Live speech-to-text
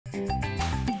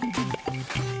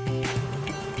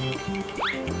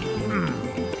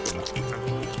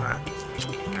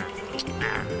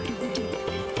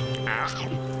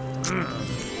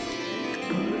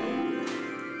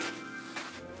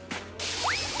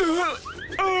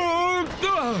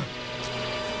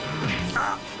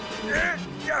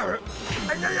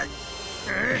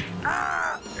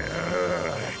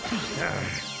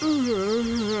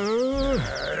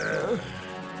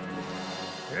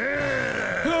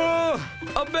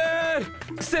A bear!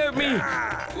 Save me!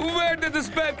 Where did this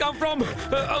bear come from?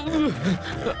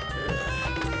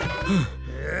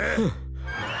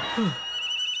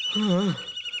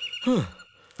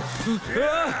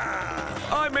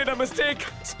 I made a mistake!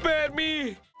 Spare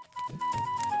me!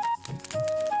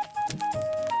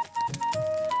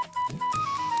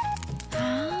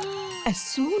 As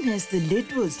soon as the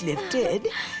lid was lifted,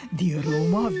 the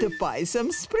aroma of the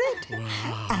possum spread.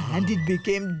 Wow. And it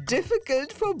became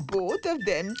difficult for both of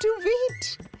them to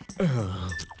wait.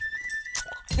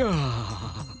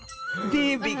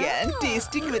 They began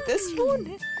tasting with a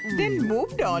spoon, then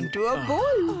moved on to a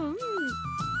bowl,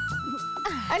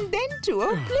 and then to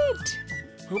a plate.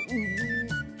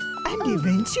 And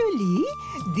eventually,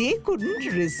 they couldn't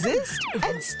resist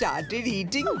and started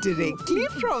eating directly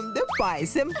from the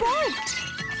possum pot.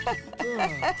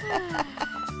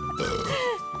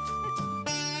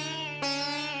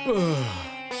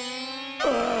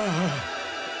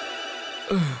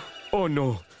 Oh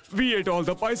no, we ate all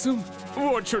the possum.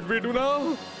 What should we do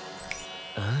now?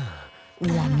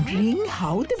 Wondering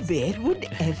how the bear would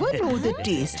ever know the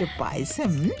taste of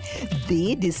possum,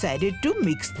 they decided to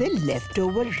mix the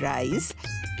leftover rice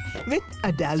with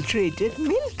adulterated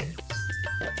milk.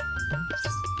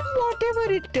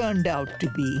 Whatever it turned out to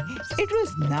be, it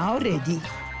was now ready.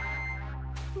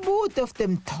 Both of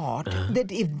them thought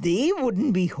that if they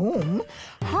wouldn't be home,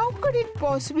 how could it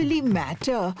possibly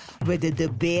matter whether the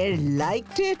bear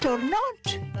liked it or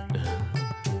not?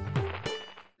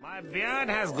 My beard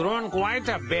has grown quite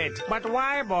a bit, but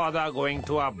why bother going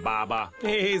to a barber?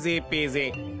 Easy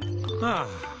peasy.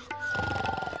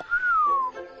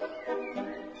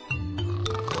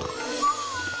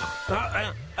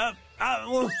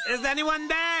 Is anyone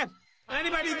there?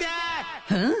 Anybody there?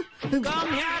 Huh?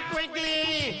 Come here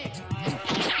quickly!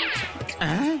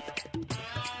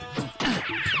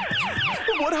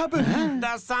 What happened?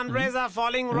 The sun rays are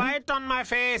falling right on my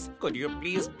face. Could you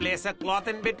please place a cloth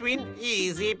in between?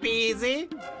 Easy peasy.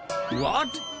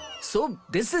 What? So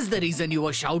this is the reason you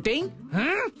were shouting?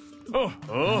 Huh?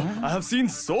 I have seen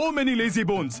so many lazy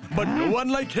bones, but no one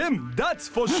like him, that's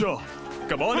for sure.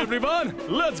 Come on, everyone,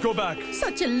 let's go back.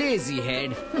 Such a lazy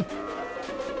head.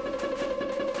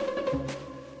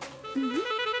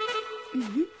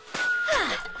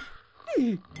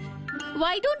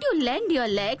 Why don't you lend your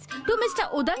legs to Mr.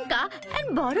 Udanka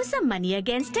and borrow some money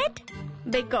against it?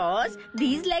 Because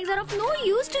these legs are of no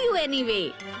use to you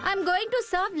anyway. I'm going to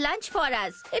serve lunch for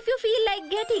us. If you feel like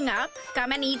getting up,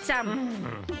 come and eat some.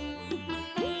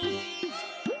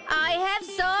 I have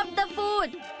served the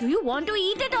food. Do you want to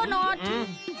eat it or not?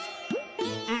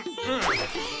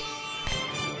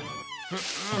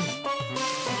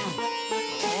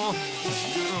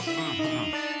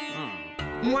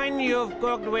 When you've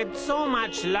cooked with so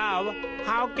much love,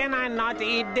 how can I not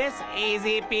eat this?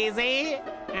 Easy peasy.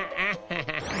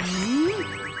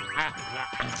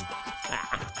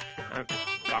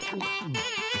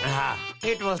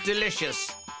 It was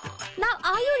delicious. Now,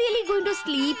 are you really going to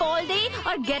sleep all day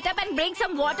or get up and bring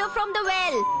some water from the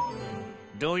well?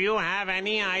 Do you have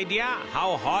any idea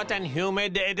how hot and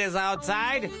humid it is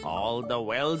outside? All the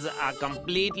wells are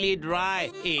completely dry.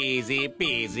 Easy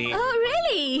peasy. Oh,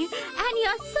 really? And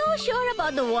you're so sure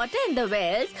about the water in the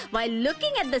wells while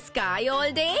looking at the sky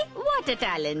all day? What a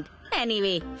talent.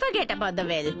 Anyway, forget about the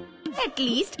well. At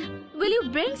least, will you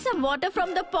bring some water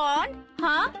from the pond?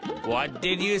 Huh? What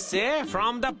did you say?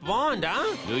 From the pond,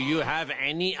 huh? Do you have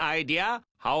any idea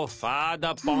how far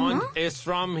the pond is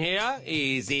from here?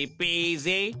 Easy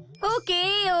peasy.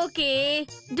 Okay.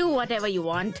 Do whatever you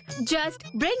want. Just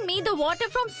bring me the water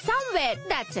from somewhere.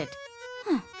 That's it.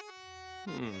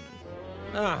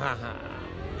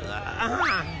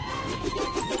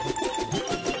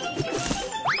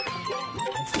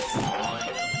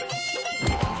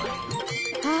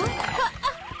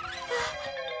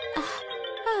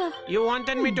 You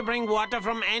wanted me to bring water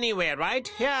from anywhere, right?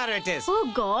 Here it is.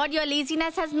 Oh God, your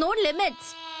laziness has no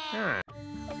limits.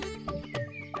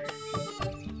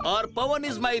 Our Pawan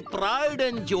is my pride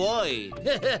and joy.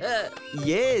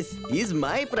 Yes, he's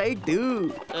my pride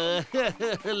too.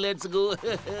 Let's go.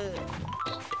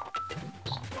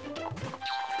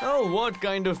 Oh, what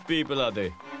kind of people are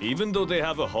they? Even though they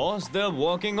have a horse, they're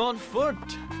walking on foot.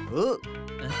 Oh.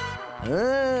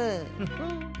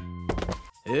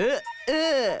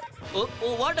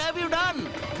 What have you done?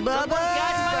 Baba!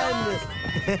 Catch my horse.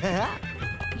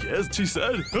 Yes, she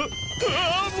said.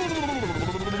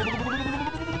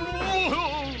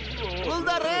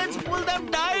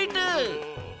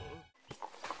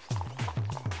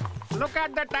 Look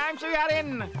at the times we are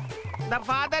in. The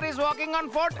father is walking on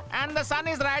foot and the son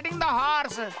is riding the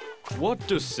horse. What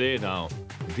to say now?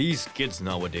 These kids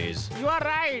nowadays. You are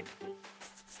right.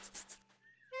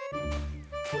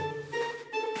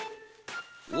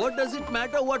 What does it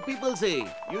matter what people say?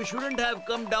 You shouldn't have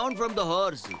come down from the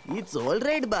horse. It's all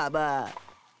right, Baba.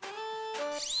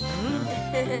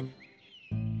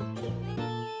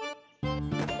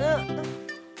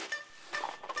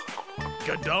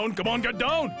 Get down, come on, get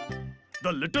down!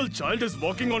 The little child is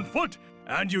walking on foot,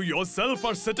 and you yourself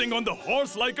are sitting on the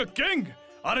horse like a king.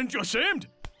 Aren't you ashamed?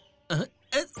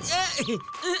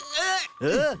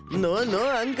 No,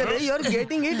 Uncle, you're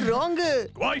getting it wrong.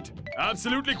 Quite,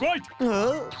 absolutely quite.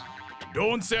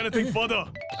 Don't say anything further.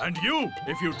 And you,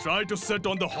 if you try to sit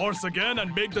on the horse again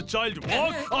and make the child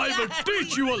walk, I will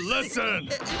teach you a lesson.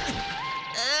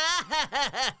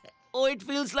 Oh, it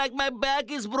feels like my back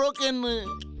is broken.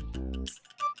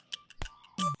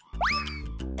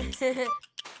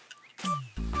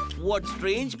 What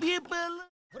strange people?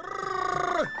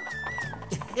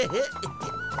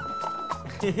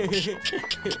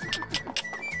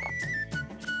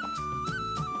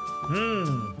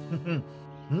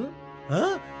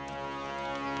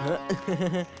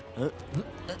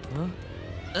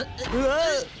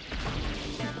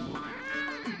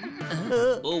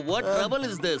 Oh, what trouble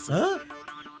is this?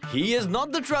 He is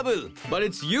not the trouble, but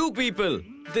it's you people.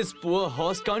 This poor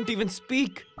horse can't even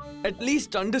speak. At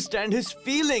least understand his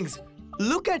feelings.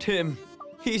 Look at him.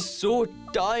 He's so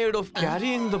tired of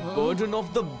carrying the burden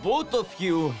of the both of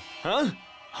you. Huh?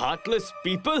 Heartless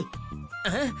people.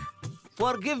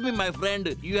 Forgive me, my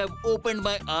friend. You have opened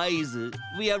my eyes.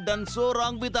 We have done so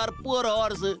wrong with our poor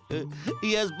horse.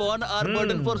 He has borne our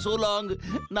burden for so long.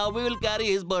 Now we will carry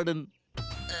his burden.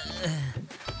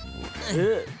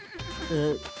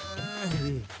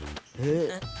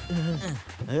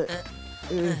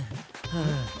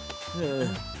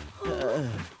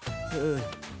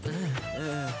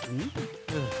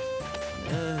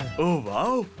 Oh,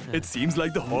 wow. It seems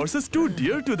like the horse is too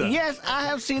dear to them. Yes, I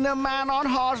have seen a man on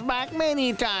horseback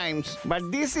many times.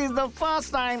 But this is the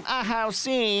first time I have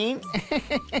seen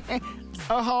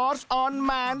a horse on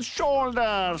man's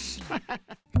shoulders.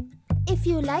 If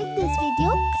you like this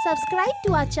video, subscribe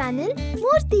to our channel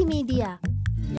Murty Media.